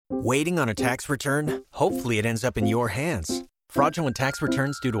Waiting on a tax return? Hopefully it ends up in your hands. Fraudulent tax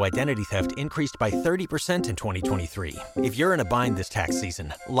returns due to identity theft increased by 30% in 2023. If you're in a bind this tax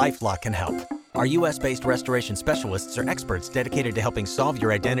season, LifeLock can help. Our U.S.-based restoration specialists are experts dedicated to helping solve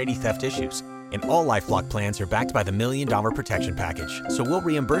your identity theft issues. And all LifeLock plans are backed by the $1 Million Protection Package. So we'll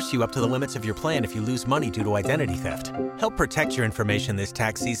reimburse you up to the limits of your plan if you lose money due to identity theft. Help protect your information this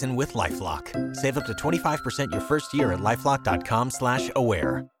tax season with LifeLock. Save up to 25% your first year at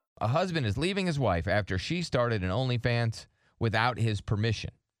LifeLock.com/aware. A husband is leaving his wife after she started an OnlyFans without his permission.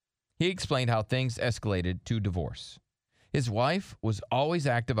 He explained how things escalated to divorce. His wife was always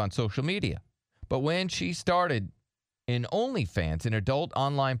active on social media, but when she started in OnlyFans, an adult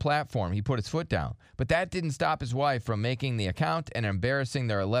online platform, he put his foot down. But that didn't stop his wife from making the account and embarrassing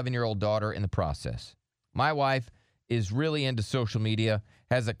their 11-year-old daughter in the process. My wife is really into social media,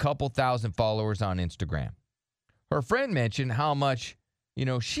 has a couple thousand followers on Instagram. Her friend mentioned how much,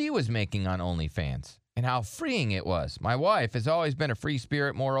 she was making on OnlyFans and how freeing it was. My wife has always been a free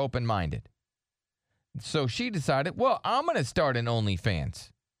spirit, more open-minded. So she decided, I'm going to start an OnlyFans.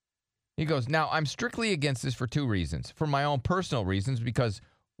 He goes, now, I'm strictly against this for two reasons. For my own personal reasons, because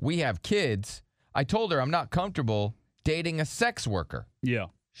we have kids. I told her I'm not comfortable dating a sex worker. Yeah.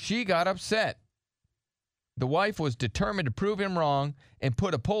 She got upset. The wife was determined to prove him wrong and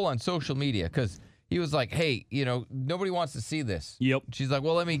put a poll on social media because he was like, hey, nobody wants to see this. Yep. She's like,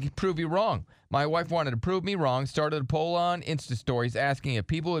 well, let me prove you wrong. My wife wanted to prove me wrong, started a poll on Insta Stories asking if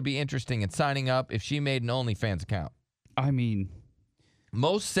people would be interested in signing up if she made an OnlyFans account. I mean,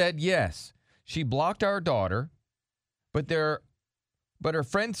 most said yes. She blocked our daughter, but her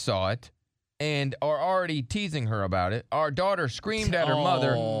friends saw it and are already teasing her about it. Our daughter screamed at her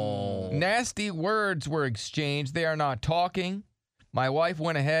mother. Nasty words were exchanged. They are not talking. My wife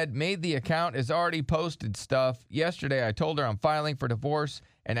went ahead, made the account, has already posted stuff. Yesterday, I told her I'm filing for divorce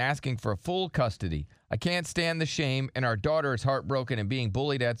and asking for full custody. I can't stand the shame, and our daughter is heartbroken and being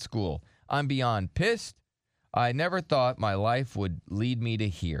bullied at school. I'm beyond pissed. I never thought my life would lead me to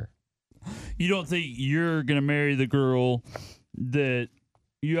here. You don't think you're going to marry the girl that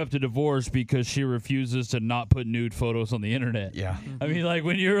you have to divorce because she refuses to not put nude photos on the internet? Yeah. I mean,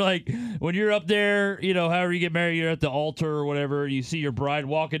 when you're up there, however you get married, you're at the altar or whatever, and you see your bride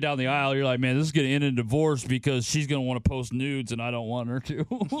walking down the aisle, you're like, man, this is going to end in divorce because she's going to want to post nudes and I don't want her to.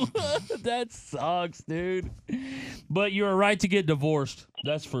 That sucks, dude. But you're right to get divorced.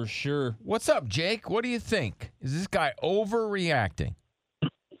 That's for sure. What's up, Jake? What do you think? Is this guy overreacting?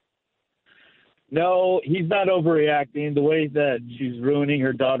 No, he's not overreacting the way that she's ruining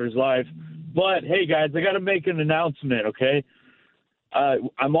her daughter's life. But, hey, guys, I got to make an announcement, okay?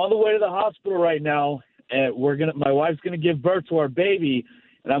 I'm on the way to the hospital right now, and my wife's going to give birth to our baby,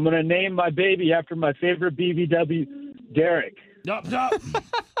 and I'm going to name my baby after my favorite BBW, Derek. Stop.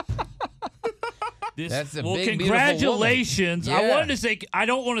 That's a big, congratulations. Beautiful woman. Yeah. I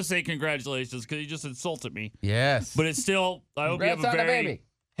don't want to say congratulations because you just insulted me. Yes. But it's still, I hope you have a very baby.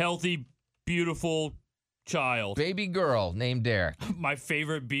 Healthy, beautiful child. Baby girl named Derek. My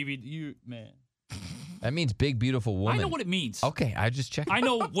favorite man. That means big, beautiful woman. I know what it means. Okay, I just checked. I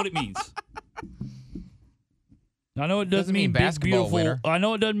know what it means. I know it doesn't mean big, basketball beautiful. winner. I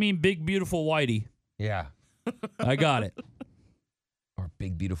know it doesn't mean big, beautiful whitey. Yeah. I got it. Or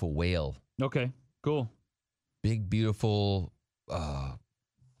big, beautiful whale. Okay, cool. Big, beautiful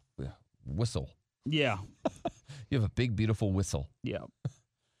whistle. Yeah. You have a big, beautiful whistle. Yeah.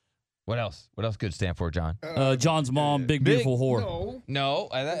 What else? What else could it stand for, John? John's mom, big beautiful whore. No,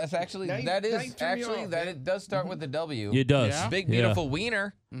 that's actually it does start with the W. It does. Yeah. Big beautiful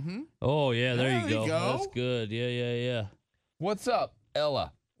wiener. Mm-hmm. Oh yeah, there you go. you go. That's good. Yeah. What's up,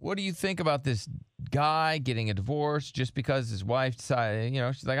 Ella? What do you think about this guy getting a divorce just because his wife decided?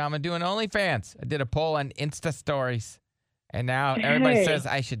 She's like, I'm gonna do an OnlyFans. I did a poll on Insta Stories, and now everybody says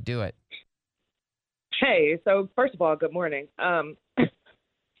I should do it. Hey, so first of all, good morning.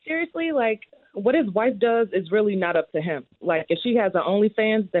 Seriously, what his wife does is really not up to him. If she has an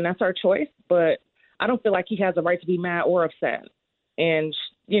OnlyFans, then that's her choice. But I don't feel like he has a right to be mad or upset. And,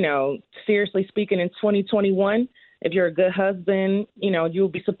 seriously speaking, in 2021, if you're a good husband, you'll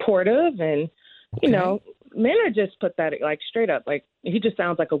be supportive. And, men are just pathetic, straight up. He just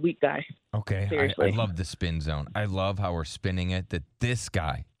sounds like a weak guy. Okay, I love the spin zone. I love how we're spinning it, that this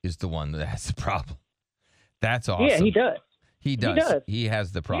guy is the one that has the problem. That's awesome. Yeah, he does. He does. He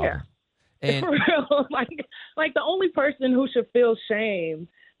has the problem. Yeah. And for real, the only person who should feel shame,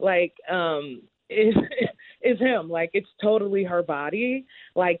 is him. It's totally her body.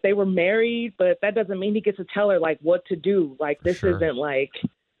 They were married, but that doesn't mean he gets to tell her what to do. This isn't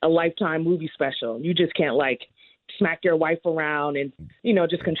a Lifetime movie special. You just can't smack your wife around and,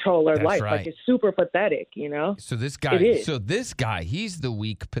 just control her That's life. right. Like, it's super pathetic, So this It is. guy, he's the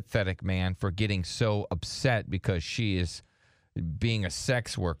weak, pathetic man for getting so upset because she is being a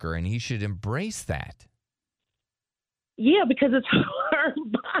sex worker, and he should embrace that. Yeah, because it's her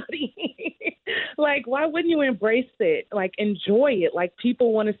body. Like, why wouldn't you embrace it? Like, enjoy it. Like,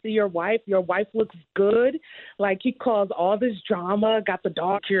 people want to see your wife. Your wife looks good. Like, he caused all this drama, got the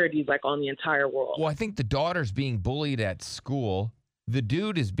dog securities, like, on the entire world. Well, I think the daughter's being bullied at school. The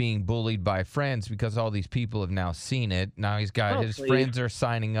dude is being bullied by friends because all these people have now seen it. Now he's got his please. friends are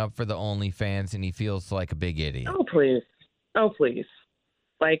signing up for the OnlyFans, and he feels like a big idiot. Oh, please. Oh, please.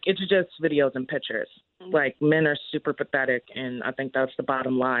 Like, it's just videos and pictures. Like, men are super pathetic, and I think that's the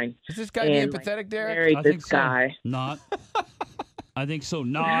bottom line. Is this guy And, being like, pathetic, Derek? Married I this think so. guy. Not. I think so.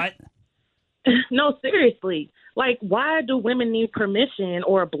 Not. No, seriously. Like, why do women need permission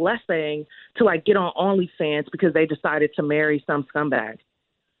or a blessing to, like, get on OnlyFans because they decided to marry some scumbag?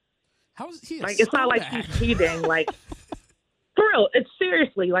 How is he? Like, it's not like he's cheating. Like, for real, it's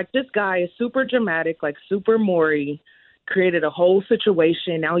seriously, like, this guy is super dramatic, like, super Maury, created a whole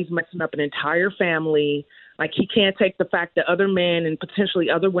situation. Now he's messing up an entire family. Like, he can't take the fact that other men and potentially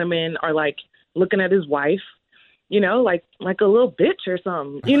other women are, like, looking at his wife, like a little bitch or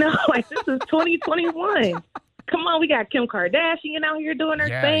something. Like, this is 2021. Come on, we got Kim Kardashian out here doing her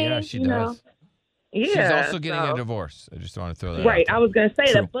thing. Yeah, she does. Yeah, She's also getting a divorce. I just want to throw that Right, out I was going to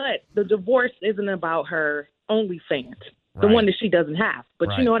say True. that, but the divorce isn't about her OnlyFans, the Right. one that she doesn't have. But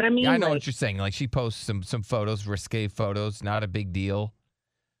Right. you know what I mean? Yeah, I know Like, what you're saying. Like, she posts some photos, risque photos, not a big deal.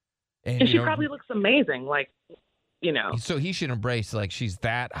 and she probably looks amazing. Like, So he should embrace, like, she's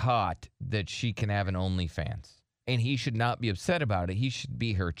that hot that she can have an OnlyFans. And he should not be upset about it. He should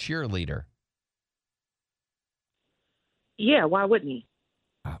be her cheerleader. yeah, why wouldn't he?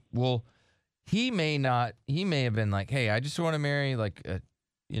 Well, he may have been like, hey, I just want to marry, like,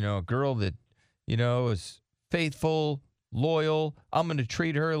 a girl that, is faithful, loyal. I'm going to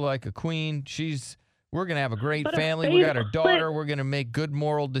treat her like a queen. We're going to have a great But a family. We got our faith- daughter. We're going to make good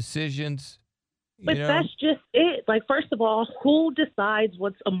moral decisions. But that's just it. Like, first of all, who decides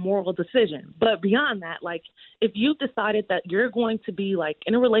what's a moral decision? But beyond that, like, if you've decided that you're going to be, like,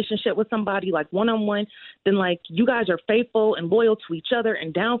 in a relationship with somebody, like, one-on-one, then, like, you guys are faithful and loyal to each other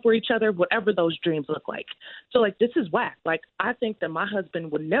and down for each other, whatever those dreams look like. So, like, this is whack. Like, I think that my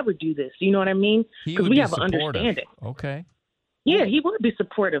husband would never do this. You know what I mean? He Because would we be have an supportive. understanding. Okay. Yeah, he would be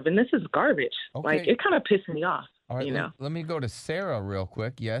supportive, and this is garbage. Okay. Like, it kind of pissed me off, All right, you know? let me go to Sarah real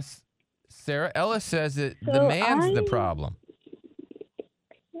quick. Yes. Sarah, Ella says that the So man's the problem.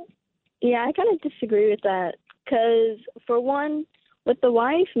 Yeah, I kind of disagree with that because, for one, with the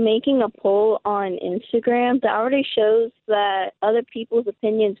wife making a poll on Instagram, that already shows that other people's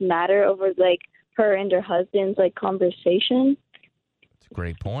opinions matter over, like, her and her husband's, like, conversation. That's a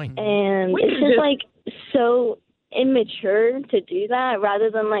great point. And We it's can just, just- like, so immature to do that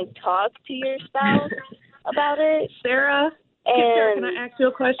rather than, like, talk to your spouse about it. Sarah, And can I ask you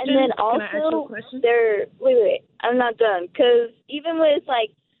a question? And then Can I ask you a also, question? wait, I'm not done. Because even with, like,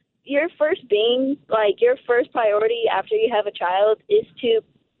 your first priority after you have a child is to,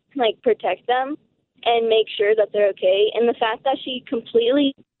 like, protect them and make sure that they're okay. And the fact that she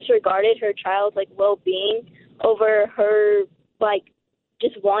completely disregarded her child's, like, well-being over her, like,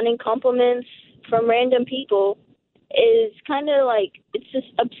 just wanting compliments from random people is kind of, like, it's just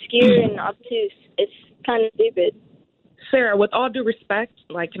obscure and obtuse. It's kind of stupid. Sarah, with all due respect,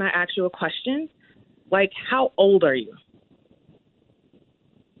 like, can I ask you a question? Like, how old are you?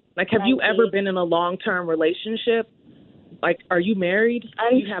 Like, have you 19. ever been in a long-term relationship? Like, are you married?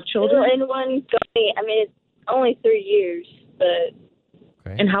 I'm Do you have children? still in one going. I mean, it's only 3 years, but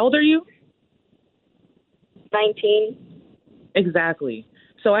Okay. And how old are you? 19. Exactly.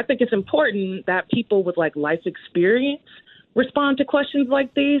 So I think it's important that people with, like, life experience respond to questions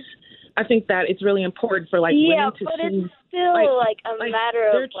like these. I think that it's really important for, like, Yeah, women to but see. it's still like- a like, matter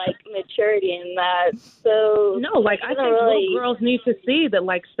they're of, like, maturity in that. So No, like, I it think doesn't really, little girls need to see that,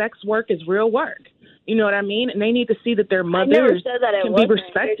 like, sex work is real work. You know what I mean? And they need to see that their I never mothers said that it can be wasn't.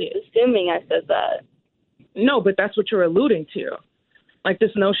 respected. You're just assuming I said that. No, but that's what you're alluding to. Like,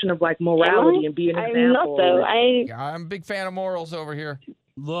 this notion of, like, morality and being an I'm not, example. though. Yeah, I'm a big fan of morals over here.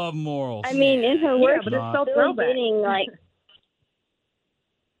 Love morals. I mean, in her work, but she's it's so still throwback. getting, like,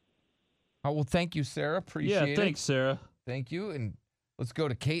 Oh, well, thank you, Sarah. Appreciate yeah, it. thanks, Sarah. Thank you. And let's go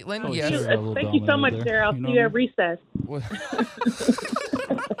to Caitlin. Oh, yes. Sarah. a little Thank you so much, dominated there. Sarah. I'll You know see you at what I recess. Well,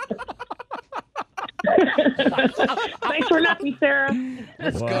 Thanks for nothing, Sarah.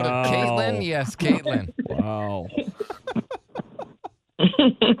 let's go to Wow. Caitlin. Yes, Caitlin. Wow.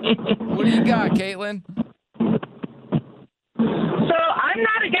 What do you got, Caitlin?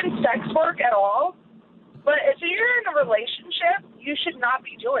 sex work at all. But if you're in a relationship, you should not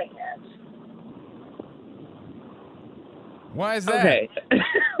be doing it. Why is that? Okay.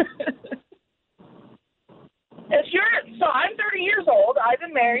 So I'm 30 years old. I've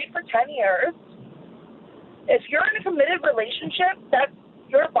been married for 10 years. If you're in a committed relationship, that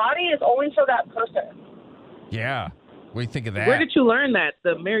your body is only for that person. Yeah. What do you think of that? Where did you learn that?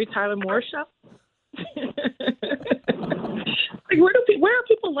 The Mary Tyler Moore show? Like, where are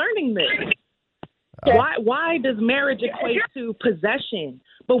people learning this? Why does marriage equate to possession?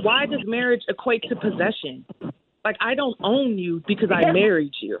 But why does marriage equate to possession? Like, I don't own you because I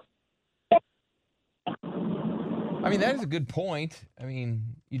married you. I mean, that is a good point. I mean,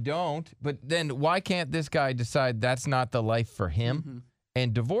 you don't. But then why can't this guy decide that's not the life for him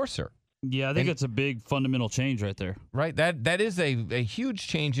and divorce her? Yeah, I think it's a big fundamental change right there. Right? That is a huge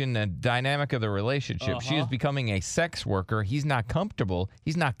change in the dynamic of the relationship. She is becoming a sex worker. He's not comfortable.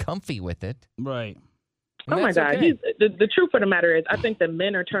 He's not comfy with it. Right. And Oh, my God. okay. The truth of the matter is, I think that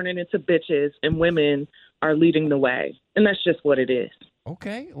men are turning into bitches and women are leading the way. And that's just what it is.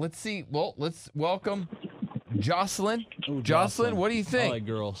 Okay. Let's see. Well, let's welcome Jocelyn. Ooh, Jocelyn, what do you think? I like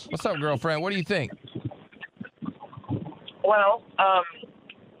girls. What's up, girlfriend? What do you think? Well,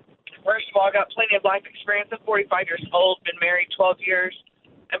 first of all, I got plenty of life experience. I'm 45 years old, been married 12 years.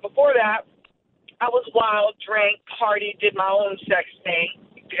 And before that, I was wild, drank, partied, did my own sex thing.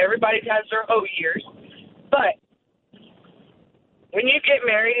 Everybody has their years. But when you get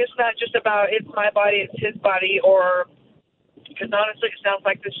married, it's not just about it's my body, it's his body, or because honestly, it sounds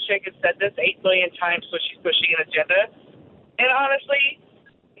like this chick has said this 8 million times, so she's pushing an agenda. And honestly,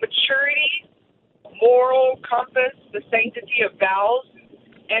 maturity, moral compass, the sanctity of vows,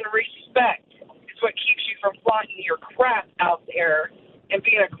 and respect is what keeps you from flaunting your crap out there and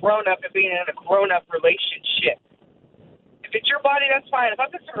being a grown-up and being in a grown-up relationship. If it's your body, that's fine. If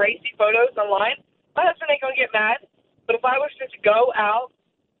I put some racy photos online, my husband ain't going to get mad. But if I was just to go out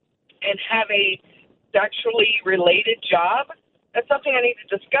and have a sexually related job, that's something I need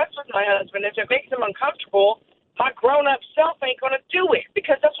to discuss with my husband. If it makes him uncomfortable, my grown-up self ain't going to do it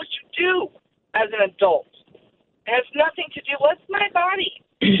because that's what you do as an adult. It has nothing to do with my body.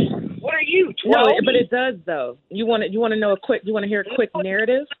 What are you, 12? No, but it does, though. You want to know you want to hear a quick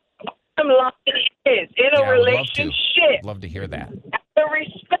narrative? I'm lying is in a relationship. Love to hear that. The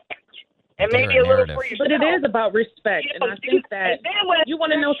respect. And maybe a little for yourself. But it is about respect, and I think that you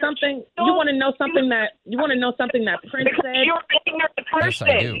want to know something. You want to know something that Prince said. You're an ignorant person.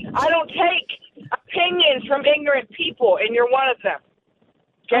 Yes, I do. I don't take opinions from ignorant people, and you're one of them.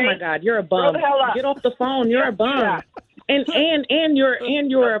 Okay? Oh my God, you're a bum. Grow the hell up. Get off the phone. You're a bum.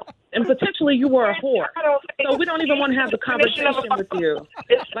 And potentially you were a whore. So we don't even want to have the conversation with you.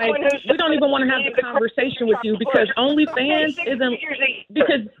 Like, we don't even want to have the conversation with you because OnlyFans isn't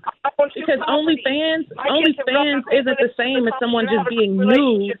because OnlyFans isn't the same as someone just being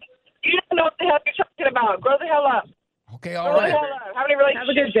nude. You don't know what the hell you're talking about. Grow the hell up. Okay, all Grow the right. hell up. Have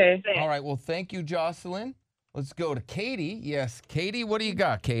a good day. All right, well, thank you, Jocelyn. Let's go to Katie. Yes, Katie, what do you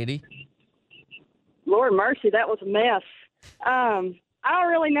got, Katie? Lord mercy, that was a mess. I don't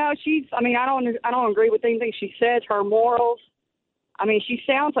really know. I don't agree with anything she says. Her morals. I mean, she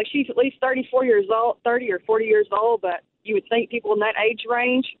sounds like she's at least 30 or 40 years old, but you would think people in that age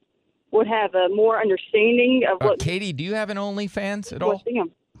range would have a more understanding of what. Katie, do you have an OnlyFans at all?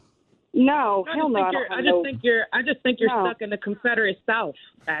 Them. No, hell no. I just think you're stuck in the Confederate South.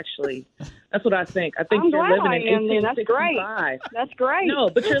 Actually, that's what I think. I think you're living in 1865. That's great. No,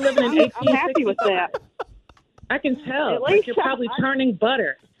 but you're living in 1865. I'm happy with that. I can tell. Like you're probably turning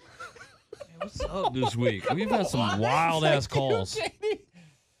butter. What's up this week? We've had some wild ass calls.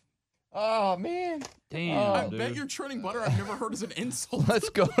 Oh man, damn! I bet you're churning butter. I've never heard as an insult. Let's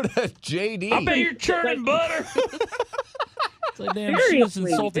go to JD. I bet you're churning butter. It's like, damn,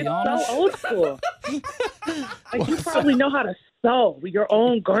 Seriously, insulting, it's so old school. Like you probably know how to sew your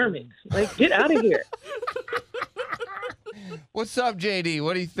own garments. Like get out of here. What's up, JD?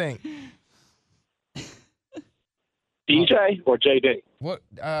 What do you think? DJ or JD? What,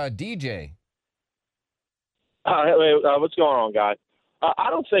 DJ? What's going on, guys? I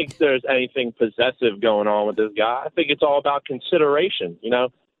don't think there's anything possessive going on with this guy. I think it's all about consideration. You know,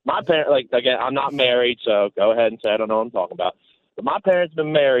 my parents, again, I'm not married, so go ahead and say I don't know what I'm talking about. But my parents have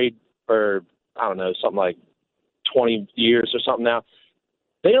been married for, I don't know, something like 20 years or something now.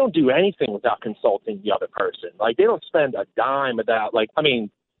 They don't do anything without consulting the other person. Like, they don't spend a dime without,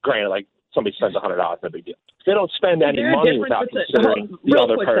 granted, somebody spends $100, no big deal. They don't spend any money without considering the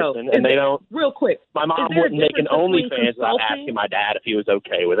other person, and they don't. Real quick, my mom wouldn't make an OnlyFans without asking my dad if he was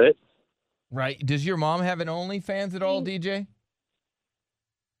okay with it. Right? Does your mom have an OnlyFans at all, DJ?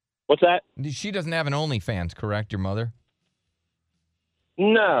 What's that? She doesn't have an OnlyFans, correct, your mother?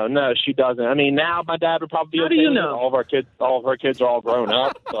 No, she doesn't. I mean, now my dad would probably be How okay do you with it. know? All of her kids are all grown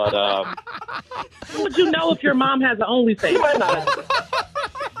up, but How would you know if your mom has an OnlyFans? you might not.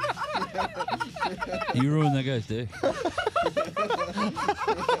 You ruined that guy's day.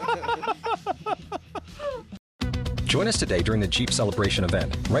 Join us today during the Jeep Celebration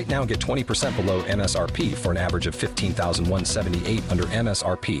event. Right now, get 20% below MSRP for an average of $15,178 under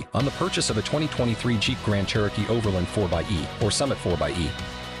MSRP on the purchase of a 2023 Jeep Grand Cherokee Overland 4xE or Summit 4xE.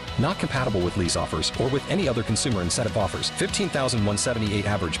 Not compatible with lease offers or with any other consumer incentive offers. $15,178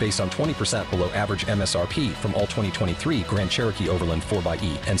 average based on 20% below average MSRP from all 2023 Grand Cherokee Overland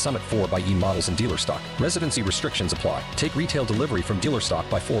 4xE and Summit 4xE models in dealer stock. Residency restrictions apply. Take retail delivery from dealer stock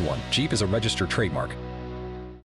by 4/1. Jeep is a registered trademark.